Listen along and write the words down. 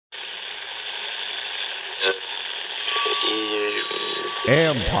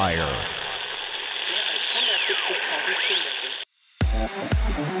Empire.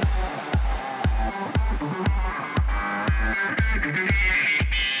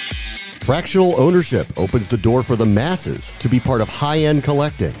 Fractional ownership opens the door for the masses to be part of high-end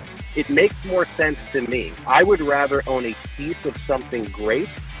collecting. It makes more sense to me. I would rather own a piece of something great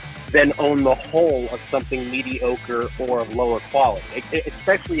than own the whole of something mediocre or of lower quality,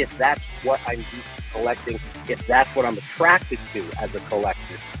 especially if that's what I'm used to collecting, if that's what I'm attracted to as a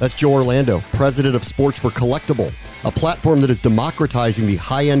collector. That's Joe Orlando, president of Sports for Collectible, a platform that is democratizing the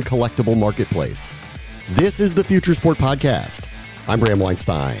high-end collectible marketplace. This is the Future Sport Podcast. I'm Bram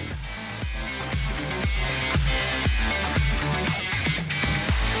Weinstein.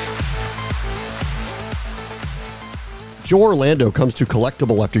 Joe Orlando comes to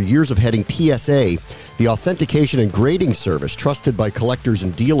Collectible after years of heading PSA, the authentication and grading service trusted by collectors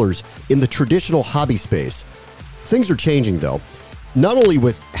and dealers in the traditional hobby space. Things are changing, though, not only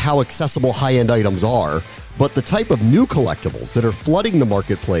with how accessible high-end items are, but the type of new collectibles that are flooding the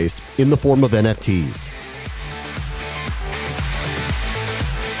marketplace in the form of NFTs.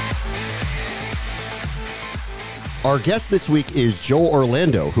 Our guest this week is Joe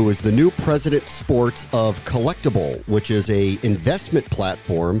Orlando, who is the new president sports of Collectible, which is an investment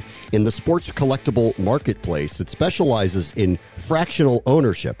platform in the sports collectible marketplace that specializes in fractional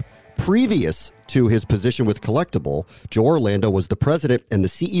ownership. Previous to his position with Collectible, Joe Orlando was the president and the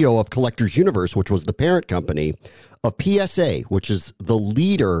CEO of Collectors Universe, which was the parent company of PSA, which is the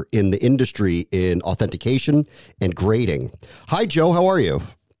leader in the industry in authentication and grading. Hi, Joe. How are you?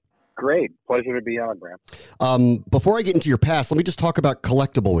 Great. Pleasure to be on, Bram. Before I get into your past, let me just talk about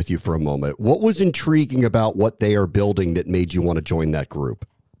Collectible with you for a moment. What was intriguing about what they are building that made you want to join that group?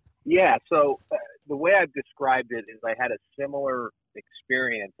 Yeah, so the way I've described it is I had a similar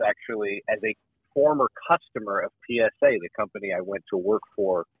experience, actually, as a former customer of PSA, the company I went to work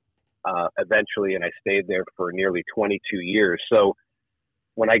for eventually, and I stayed there for nearly 22 years. So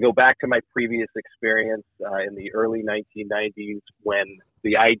when I go back to my previous experience in the early 1990s, when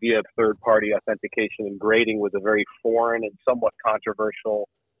the idea of third-party authentication and grading was a very foreign and somewhat controversial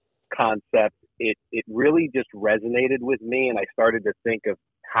concept, it really just resonated with me, and I started to think of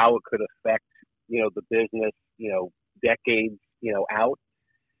how it could affect, the business, decades, out.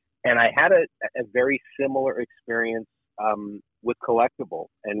 And I had a very similar experience with Collectible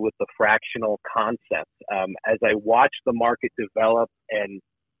and with the fractional concept. As I watch the market develop and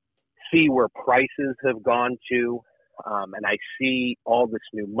see where prices have gone to, and I see all this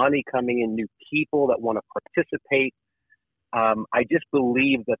new money coming in, new people that want to participate, I just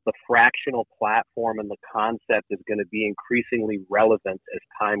believe that the fractional platform and the concept is going to be increasingly relevant as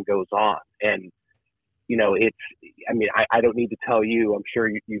time goes on. And, I don't need to tell you, I'm sure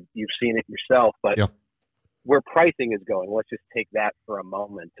you've seen it yourself, but yeah. Where pricing is going, let's just take that for a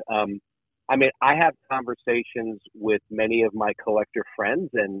moment. I have conversations with many of my collector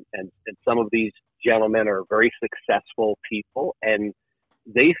friends, and some of these gentlemen are very successful people, and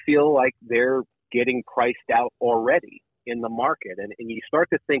they feel like they're getting priced out already in the market. And you start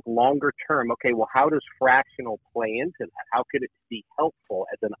to think longer term, okay, well, how does fractional play into that? How could it be helpful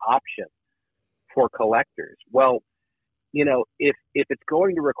as an option for collectors? Well, if it's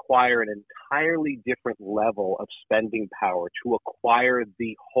going to require an entirely different level of spending power to acquire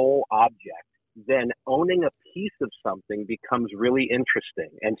the whole object, then owning a piece of something becomes really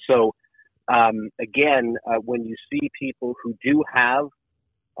interesting. And so, when you see people who do have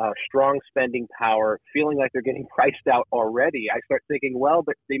strong spending power feeling like they're getting priced out already, I start thinking, well,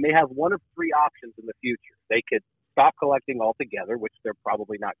 but they may have one of three options in the future. They could stop collecting altogether, which they're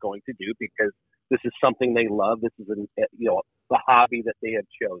probably not going to do because this is something they love. This is the hobby that they have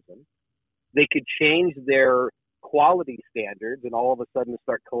chosen. They could change their quality standards and all of a sudden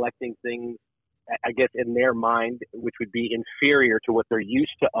start collecting things, I guess, in their mind, which would be inferior to what they're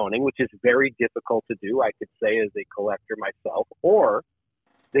used to owning, which is very difficult to do, I could say, as a collector myself. Or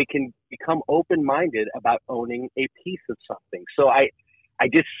they can become open-minded about owning a piece of something. So I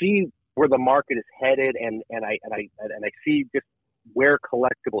just see where the market is headed, and I see just where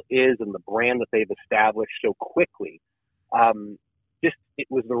Collectible is and the brand that they've established so quickly. It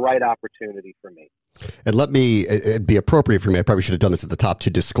was the right opportunity for me. And it'd be appropriate for me, I probably should have done this at the top, to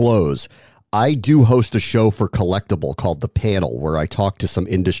disclose, I do host a show for Collectible called The Panel, where I talk to some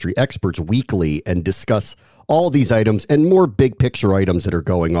industry experts weekly and discuss all these items and more big picture items that are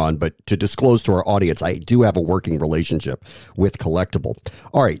going on. But to disclose to our audience, I do have a working relationship with Collectible.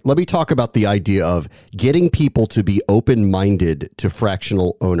 All right, let me talk about the idea of getting people to be open-minded to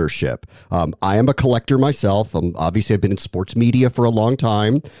fractional ownership. I am a collector myself. Obviously, I've been in sports media for a long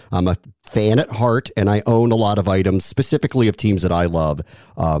time. I'm a fan at heart, and I own a lot of items, specifically of teams that I love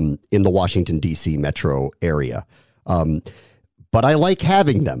in the Washington, D.C. metro area. But I like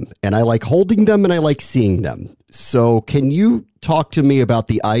having them, and I like holding them, and I like seeing them. So can you talk to me about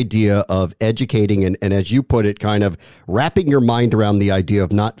the idea of educating and as you put it, kind of wrapping your mind around the idea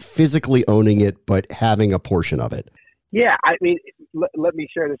of not physically owning it, but having a portion of it? Yeah, I mean, let me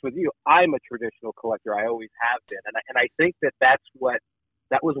share this with you. I'm a traditional collector. I always have been. And I think that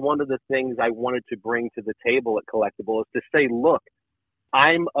was one of the things I wanted to bring to the table at Collectible, is to say, look,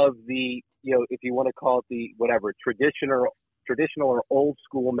 I'm of the, if you want to call it the whatever, traditional or old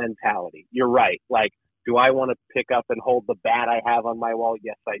school mentality. You're right. Like, do I want to pick up and hold the bat I have on my wall?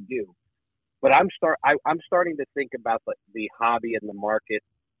 Yes, I do. But I'm starting to think about the hobby and the market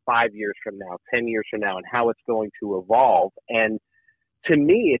 5 years from now, 10 years from now, and how it's going to evolve. And to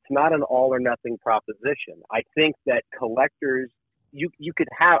me, it's not an all or nothing proposition. I think that collectors,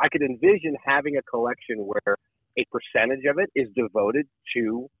 I could envision having a collection where a percentage of it is devoted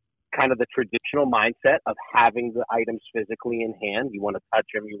to kind of the traditional mindset of having the items physically in hand. You want to touch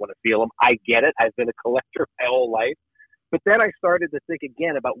them, you want to feel them. I get it. I've been a collector my whole life. But then I started to think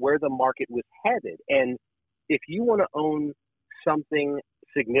again about where the market was headed. And if you want to own something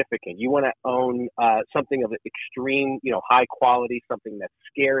significant, you want to own something of extreme, high quality, something that's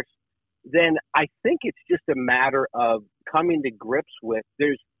scarce, then I think it's just a matter of coming to grips with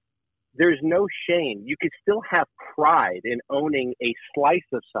there's no shame. You could still have pride in owning a slice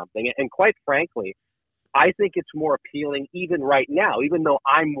of something. And quite frankly, I think it's more appealing even right now, even though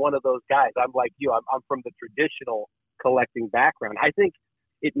I'm one of those guys. I'm like you. I'm from the traditional collecting background. I think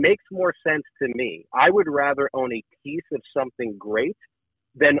it makes more sense to me. I would rather own a piece of something great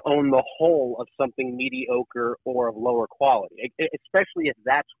than own the whole of something mediocre or of lower quality, especially if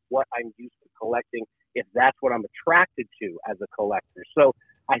that's what I'm used to collecting, if that's what I'm attracted to as a collector. So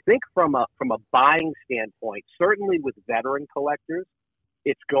I think from a buying standpoint, certainly with veteran collectors,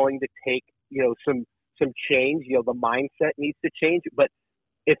 it's going to take, some change. The mindset needs to change. But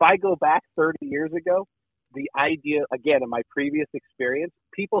if I go back 30 years ago, the idea, again, in my previous experience,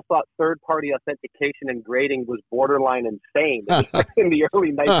 people thought third-party authentication and grading was borderline insane in the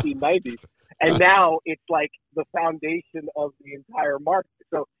early 1990s. And now it's like the foundation of the entire market.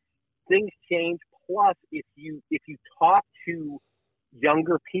 So things change. Plus, if you talk to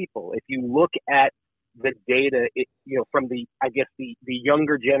younger people, if you look at the data, from the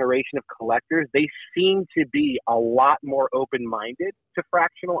younger generation of collectors, they seem to be a lot more open-minded to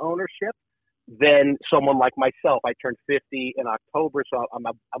fractional ownership than someone like myself. I turned 50 in October, so I'm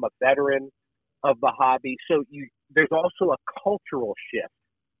a veteran of the hobby. So there's also a cultural shift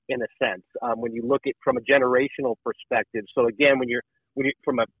in a sense when you look at from a generational perspective. So again, when you're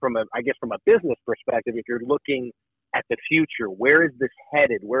from a business perspective, if you're looking at the future, where is this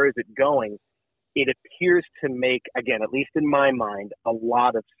headed? Where is it going? It appears to make, again, at least in my mind, a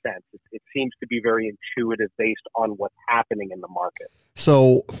lot of sense. It seems to be very intuitive based on what's happening in the market.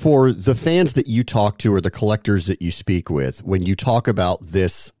 So for the fans that you talk to or the collectors that you speak with, when you talk about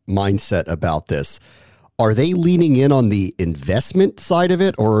this mindset about this, are they leaning in on the investment side of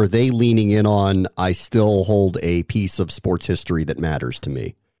it, or are they leaning in on, I still hold a piece of sports history that matters to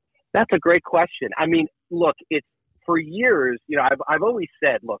me? That's a great question. I mean, look, it's for years, I've always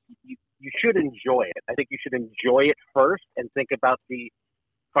said, look, you should enjoy it. I think you should enjoy it first and think about the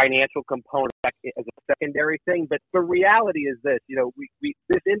financial component as a secondary thing. But the reality is this,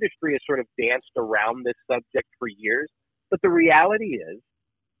 this industry has sort of danced around this subject for years. But the reality is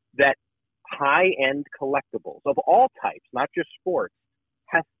that high-end collectibles of all types, not just sports,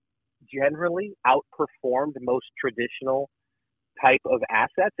 have generally outperformed most traditional type of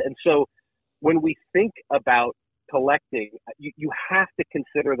assets. And so when we think about collecting, you have to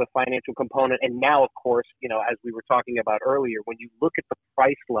consider the financial component. And now, of course, as we were talking about earlier, when you look at the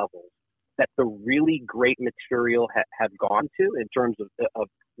price levels that the really great material have gone to in terms of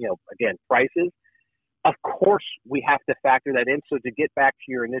again, prices, of course, we have to factor that in. So to get back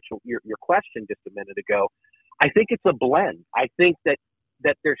to your question just a minute ago, I think it's a blend. I think that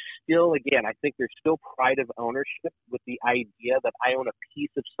there's still, there's still pride of ownership with the idea that I own a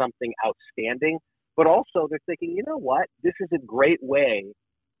piece of something outstanding. But also they're thinking, you know what, this is a great way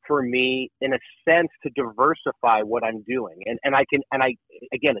for me, in a sense, to diversify what I'm doing. And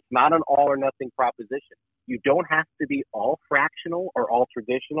again, it's not an all or nothing proposition. You don't have to be all fractional or all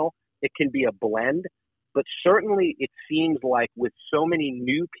traditional. It can be a blend. But certainly it seems like with so many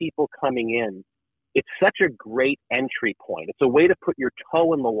new people coming in, it's such a great entry point. It's a way to put your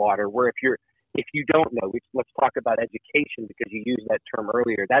toe in the water where if you don't know, let's talk about education because you used that term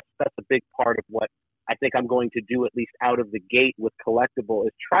earlier. That's a big part of what I think I'm going to do, at least out of the gate with Collectible,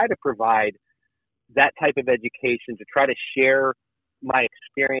 is try to provide that type of education, to try to share my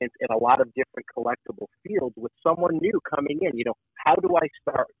experience in a lot of different collectible fields with someone new coming in. How do I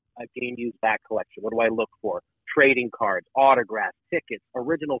start a game used back collection? What do I look for? Trading cards, autographs, tickets,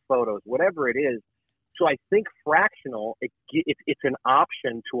 original photos, whatever it is. So I think fractional, it's an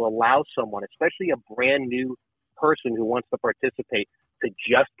option to allow someone, especially a brand new person who wants to participate, to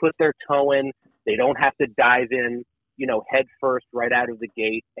just put their toe in. They don't have to dive in, head first right out of the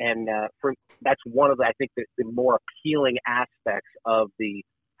gate. And that's one of the, I think, the more appealing aspects of the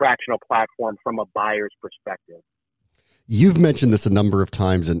fractional platform from a buyer's perspective. You've mentioned this a number of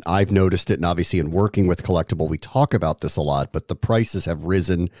times, and I've noticed it. And obviously in working with Collectible, we talk about this a lot, but the prices have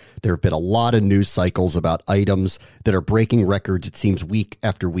risen. There have been a lot of news cycles about items that are breaking records, it seems, week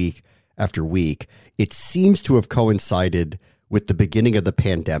after week after week. It seems to have coincided with the beginning of the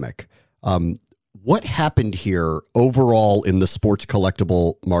pandemic. What happened here overall in the sports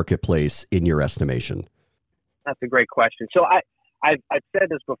collectible marketplace, in your estimation? That's a great question. So I've said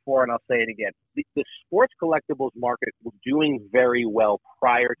this before, and I'll say it again. The sports collectibles market was doing very well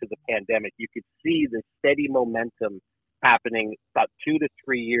prior to the pandemic. You could see the steady momentum happening about 2 to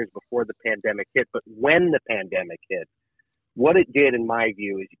 3 years before the pandemic hit. But when the pandemic hit, what it did, in my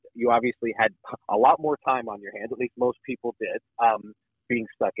view, is you obviously had a lot more time on your hands, at least most people did, being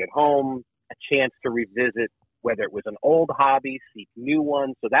stuck at home, a chance to revisit whether it was an old hobby, seek new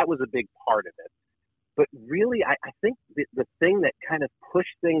ones. So that was a big part of it. But really, I think the thing that kind of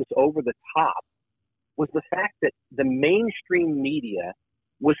pushed things over the top was the fact that the mainstream media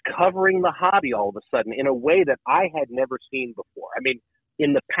was covering the hobby all of a sudden in a way that I had never seen before. I mean,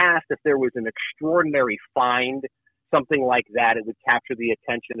 in the past, if there was an extraordinary find, something like that, it would capture the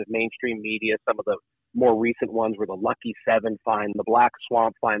attention of mainstream media. Some of the more recent ones were the Lucky 7 find, the Black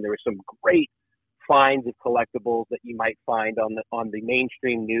Swamp find. There were some great finds of collectibles that you might find on the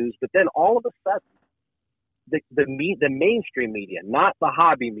mainstream news. But then all of a sudden, the mainstream media, not the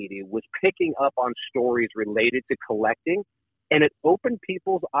hobby media, was picking up on stories related to collecting, and it opened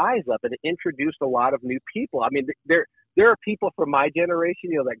people's eyes up, and it introduced a lot of new people. I mean, there are people from my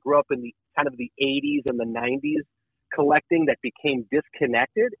generation, that grew up in the kind of the 80s and the 90s collecting, that became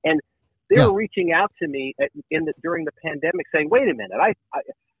disconnected, and they were reaching out to me during the pandemic saying, "Wait a minute, I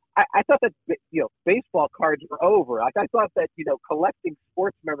thought that baseball cards were over. I thought that collecting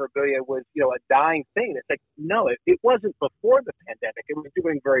sports memorabilia was a dying thing." It's like, no, it wasn't before the pandemic. It was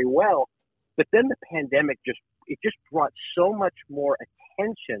doing very well, but then the pandemic just brought so much more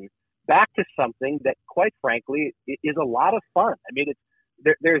attention back to something that, quite frankly, is a lot of fun. I mean,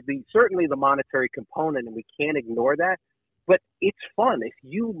 there's certainly the monetary component, and we can't ignore that. But it's fun. If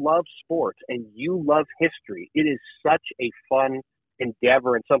you love sports and you love history, it is such a fun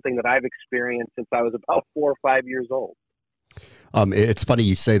endeavor, and something that I've experienced since I was about 4 or 5 years old. It's funny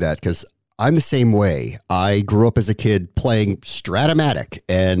you say that, because I'm the same way. I grew up as a kid playing Stratomatic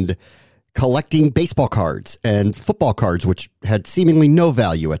and collecting baseball cards and football cards, which had seemingly no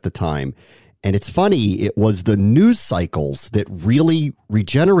value at the time. And it's funny, it was the news cycles that really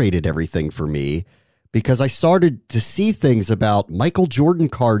regenerated everything for me, because I started to see things about Michael Jordan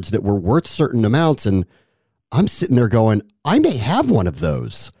cards that were worth certain amounts, and I'm sitting there going, I may have one of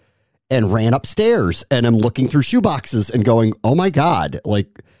those, and ran upstairs and I'm looking through shoeboxes and going, oh my God,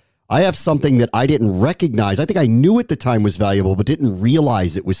 like I have something that I didn't recognize. I think I knew at the time was valuable, but didn't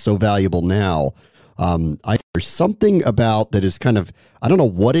realize it was so valuable now. There's something about that is kind of, I don't know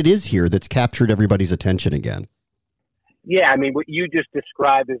what it is here that's captured everybody's attention again. Yeah, I mean, what you just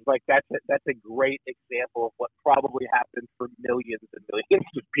described is like, that's a great example of what probably happened for millions and millions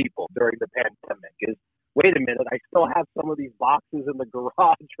of people during the pandemic is, wait a minute, I still have some of these boxes in the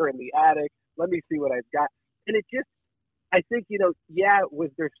garage or in the attic. Let me see what I've got. And it just, I think, was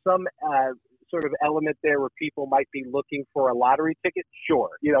there some sort of element there where people might be looking for a lottery ticket? Sure.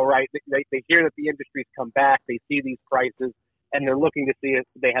 Right. They hear that the industry's come back. They see these prices and they're looking to see if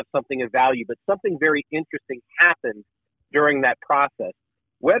they have something of value. But something very interesting happened during that process.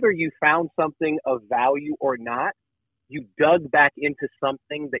 Whether you found something of value or not, you dug back into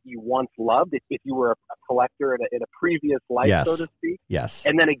something that you once loved, if you were a collector in a previous life, yes. so to speak. Yes.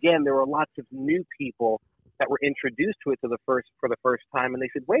 And then again, there were lots of new people that were introduced to it for the first time, and they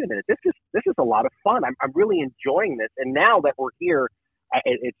said, "Wait a minute, this is a lot of fun. I'm really enjoying this." And now that we're here,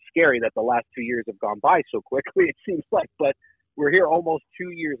 it's scary that the last 2 years have gone by so quickly. It seems like, but we're here almost 2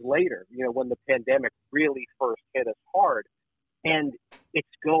 years later. When the pandemic really first hit us hard, and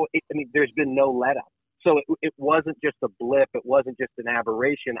there's been no let up. So it wasn't just a blip. It wasn't just an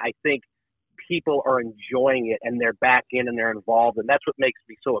aberration. I think people are enjoying it and they're back in and they're involved. And that's what makes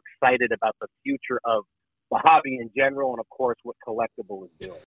me so excited about the future of the hobby in general and, of course, what Collectible is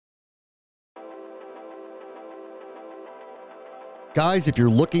doing. Guys, if you're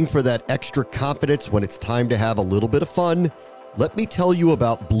looking for that extra confidence when it's time to have a little bit of fun, let me tell you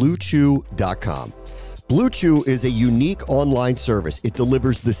about BlueChew.com. Blue Chew is a unique online service. It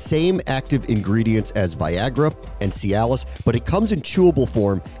delivers the same active ingredients as Viagra and Cialis, but it comes in chewable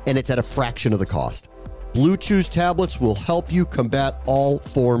form and it's at a fraction of the cost. Blue Chew's tablets will help you combat all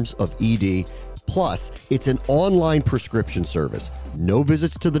forms of ED. Plus, it's an online prescription service. No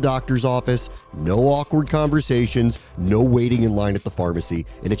visits to the doctor's office, no awkward conversations, no waiting in line at the pharmacy,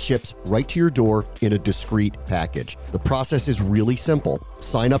 and it ships right to your door in a discreet package. The process is really simple.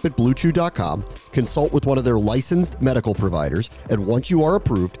 Sign up at BlueChew.com, consult with one of their licensed medical providers, and once you are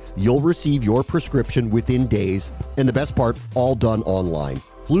approved, you'll receive your prescription within days, and the best part, all done online.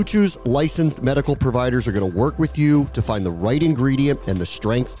 Blue Chew's licensed medical providers are going to work with you to find the right ingredient and the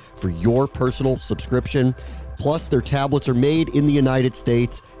strength for your personal subscription. Plus, their tablets are made in the United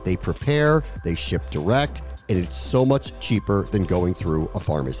States. They prepare, they ship direct, and it's so much cheaper than going through a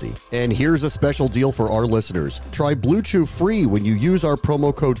pharmacy. And here's a special deal for our listeners. Try Blue Chew free when you use our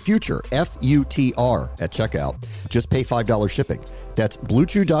promo code FUTURE, F-U-T-R, at checkout. Just pay $5 shipping. That's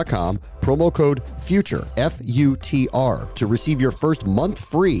BlueChew.com, promo code FUTURE, F-U-T-R, to receive your first month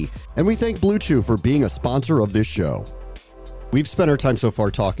free. And we thank Blue Chew for being a sponsor of this show. We've spent our time so far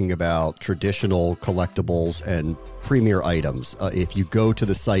talking about traditional collectibles and premier items. If you go to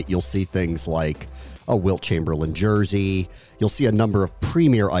the site, you'll see things like a Wilt Chamberlain jersey. You'll see a number of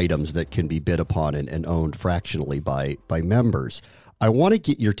premier items that can be bid upon and owned fractionally by members. I want to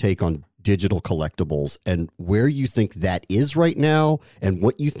get your take on digital collectibles and where you think that is right now and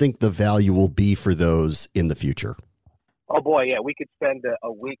what you think the value will be for those in the future. Oh, boy, yeah, we could spend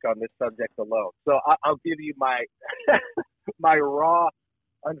a week on this subject alone. So I'll give you my my raw,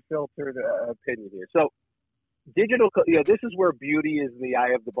 unfiltered opinion here. So digital, this is where beauty is in the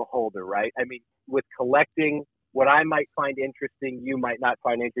eye of the beholder, right? I mean, with collecting, what I might find interesting, you might not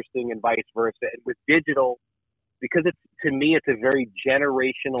find interesting, and vice versa. And with digital, because to me, it's a very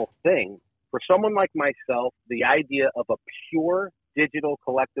generational thing. For someone like myself, the idea of a pure digital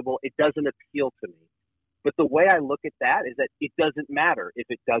collectible, it doesn't appeal to me. But the way I look at that is that it doesn't matter if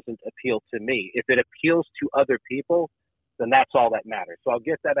it doesn't appeal to me. If it appeals to other people, then that's all that matters. So I'll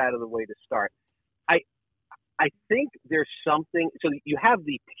get that out of the way to start. I think there's something, so you have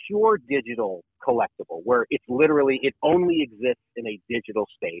the pure digital collectible where it's literally, it only exists in a digital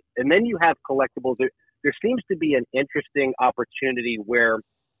state. And then you have collectibles. There seems to be an interesting opportunity where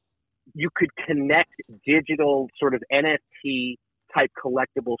you could connect digital sort of NFT type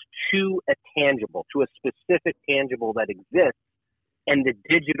collectibles to a tangible, to a specific tangible that exists, and the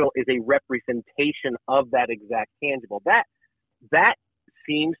digital is a representation of that exact tangible. That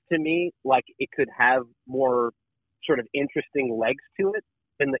seems to me like it could have more sort of interesting legs to it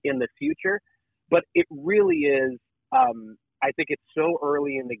in the future, but it really is. I think it's so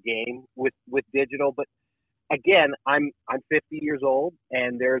early in the game with digital, but again, I'm 50 years old,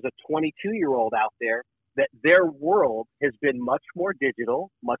 and there's a 22-year-old out there that their world has been much more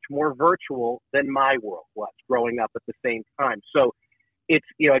digital, much more virtual than my world was growing up at the same time. So it's,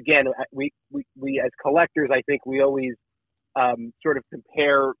 again, we as collectors, I think we always sort of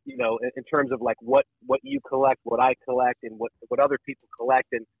compare, in terms of like what you collect, what I collect, and what other people collect.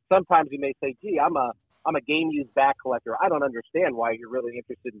 And sometimes you may say, gee, I'm a game used back collector. I don't understand why you're really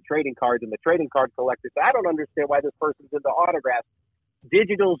interested in trading cards, and the trading card collector says, I don't understand why this person's into autographs.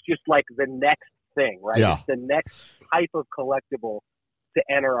 Digital's just like the next thing, right? Yeah. It's the next type of collectible to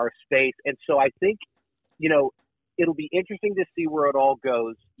enter our space. And so I think, it'll be interesting to see where it all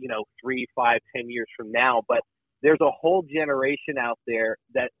goes, 3, 5, 10 years from now. But there's a whole generation out there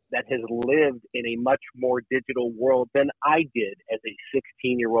that has lived in a much more digital world than I did as a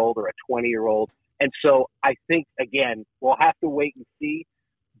 16-year-old or a 20-year-old. And so I think, again, we'll have to wait and see.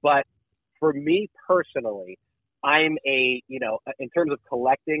 But for me personally, I'm in terms of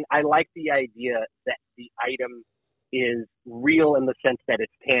collecting, I like the idea that the item is real in the sense that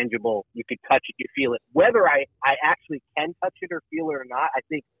it's tangible. You could touch it, you feel it. Whether I actually can touch it or feel it or not, I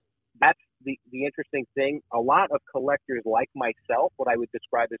think that's the interesting thing. A lot of collectors like myself, what I would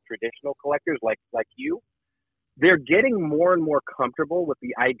describe as traditional collectors like you, they're getting more and more comfortable with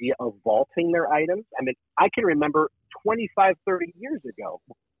the idea of vaulting their items. I mean, I can remember 25, 30 years ago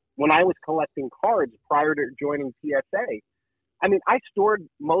when I was collecting cards prior to joining PSA. I mean, I stored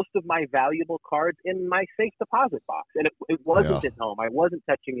most of my valuable cards in my safe deposit box, and it wasn't at home. I wasn't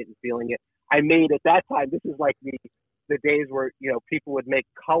touching it and feeling it. I made, at that time, this is like the the days where, people would make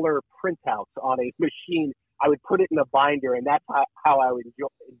color printouts on a machine. I would put it in a binder, and that's how I would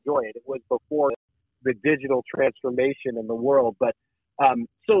enjoy it. It was before the digital transformation in the world. But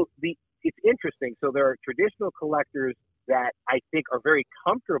it's interesting. So there are traditional collectors that I think are very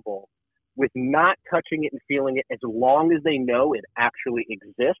comfortable with not touching it and feeling it as long as they know it actually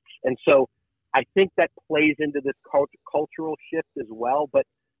exists. And so I think that plays into this cultural shift as well. But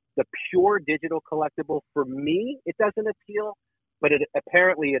the pure digital collectible, for me, it doesn't appeal, but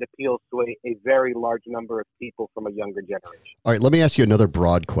apparently it appeals to a very large number of people from a younger generation. All right, let me ask you another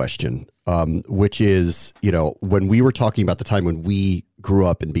broad question, which is, when we were talking about the time when we grew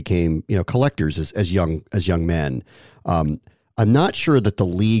up and became, collectors as young men, I'm not sure that the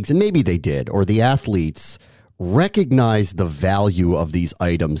leagues, and maybe they did, or the athletes recognize the value of these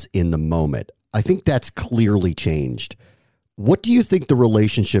items in the moment. I think that's clearly changed. What do you think the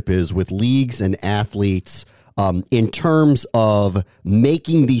relationship is with leagues and athletes in terms of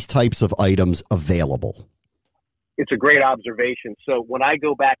making these types of items available? It's a great observation. So when I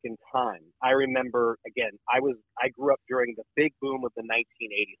go back in time, I remember, again, I grew up during the big boom of the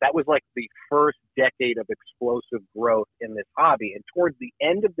 1980s. That was like the first decade of explosive growth in this hobby. And towards the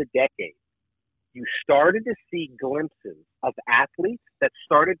end of the decade, you started to see glimpses of athletes that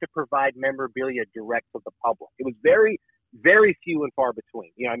started to provide memorabilia direct to the public. It was very, very few and far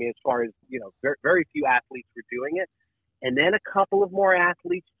between. As far as, very, very few athletes were doing it. And then a couple of more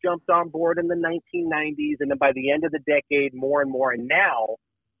athletes jumped on board in the 1990s. And then by the end of the decade, more and more. And now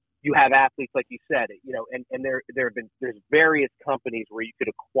you have athletes, like you said, and there's various companies where you could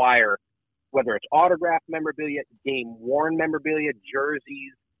acquire, whether it's autographed memorabilia, game worn memorabilia,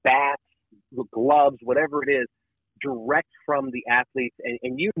 jerseys, bats, gloves, whatever it is, direct from the athletes.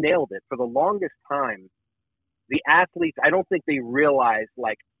 And you nailed it. For the longest time, the athletes, I don't think they realized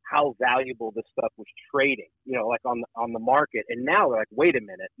how valuable this stuff was trading, on the market. And now they're like, wait a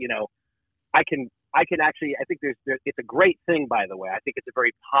minute, I can actually, I think it's a great thing, by the way. I think it's a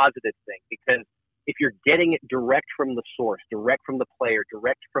very positive thing, because if you're getting it direct from the source, direct from the player,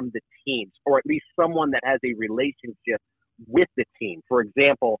 direct from the teams, or at least someone that has a relationship with the team. For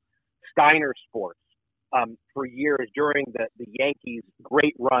example, Steiner Sports, for years during the Yankees'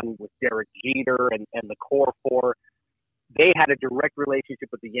 great run with Derek Jeter and the Core Four, they had a direct relationship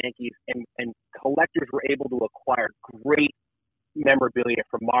with the Yankees, and collectors were able to acquire great memorabilia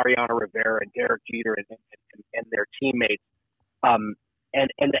from Mariano Rivera and Derek Jeter and their teammates.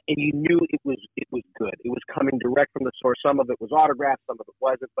 And you knew it was good. It was coming direct from the source. Some of it was autographed, some of it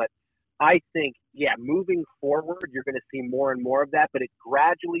wasn't. But I think, moving forward, you're going to see more and more of that. But it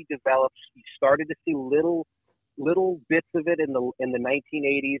gradually develops. You started to see little bits of it in the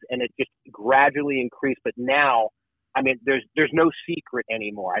 1980s, and it just gradually increased. But now, there's no secret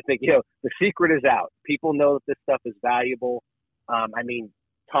anymore. I think, the secret is out. People know that this stuff is valuable.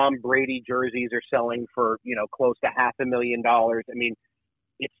 Tom Brady jerseys are selling for, close to $500,000.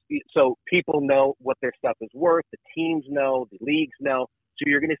 So people know what their stuff is worth. The teams know, the leagues know. So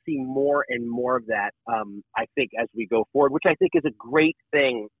you're going to see more and more of that, I think, as we go forward, which I think is a great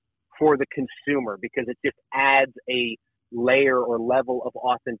thing for the consumer, because it just adds a layer or level of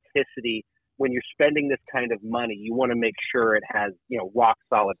authenticity. When you're spending this kind of money, you want to make sure it has, rock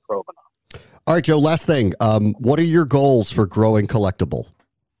solid provenance. All right, Joe, last thing. What are your goals for Growing Collectible?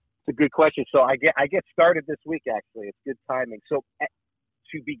 It's a good question. So I get started this week, actually. It's good timing. So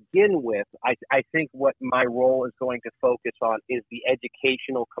to begin with, I think what my role is going to focus on is the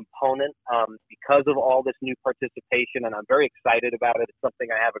educational component, because of all this new participation, and I'm very excited about it. It's something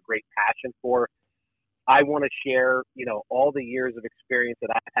I have a great passion for. I want to share, all the years of experience that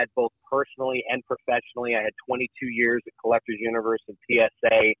I've had, both personally and professionally. I had 22 years at Collectors Universe and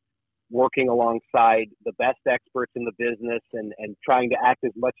PSA, working alongside the best experts in the business and trying to act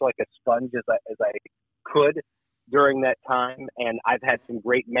as much like a sponge as I could during that time. And I've had some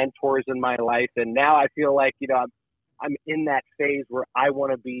great mentors in my life. And now I feel like, I'm in that phase where I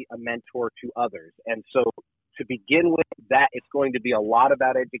want to be a mentor to others. And so to begin with that, it's going to be a lot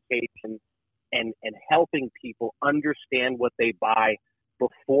about education and helping people understand what they buy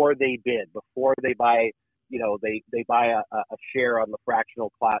before they bid, before they buy, they buy a share on the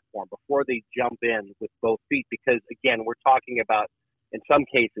fractional platform, before they jump in with both feet. Because again, we're talking about, in some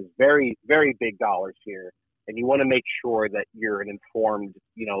cases, very, very big dollars here. And you want to make sure that you're an informed,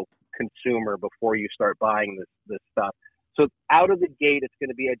 consumer before you start buying this stuff. So out of the gate, it's going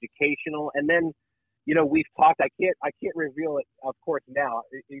to be educational. And then, we've talked, I can't reveal it, of course, now,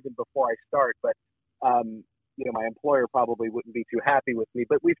 even before I start, but, my employer probably wouldn't be too happy with me,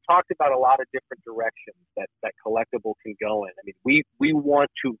 but we've talked about a lot of different directions that Collectible can go in. We want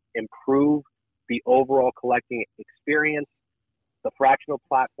to improve the overall collecting experience. The fractional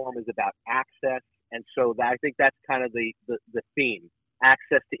platform is about access. And so I think that's kind of the theme: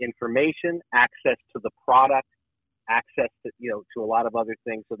 access to information, access to the product, access to to a lot of other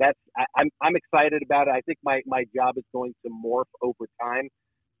things. So I'm excited about it. I think my job is going to morph over time,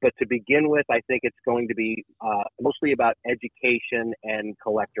 but to begin with, I think it's going to be mostly about education and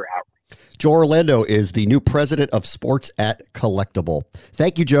collector outreach. Joe Orlando is the new president of sports at Collectible.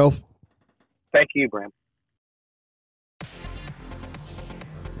 Thank you, Joe. Thank you, Bram.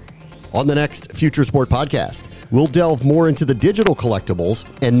 On the next Future Sport podcast, we'll delve more into the digital collectibles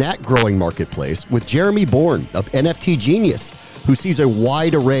and that growing marketplace with Jeremy Bourne of NFT Genius, who sees a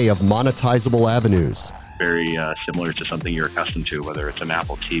wide array of monetizable avenues. Very similar to something you're accustomed to, whether it's an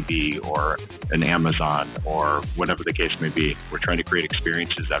Apple TV or an Amazon or whatever the case may be. We're trying to create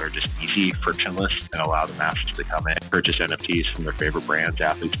experiences that are just easy, frictionless, and allow the masses to come in, purchase NFTs from their favorite brands,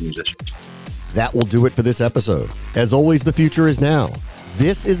 athletes, musicians. That will do it for this episode. As always, the future is now.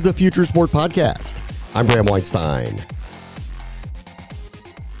 This is the Future Sport Podcast. I'm Bram Weinstein.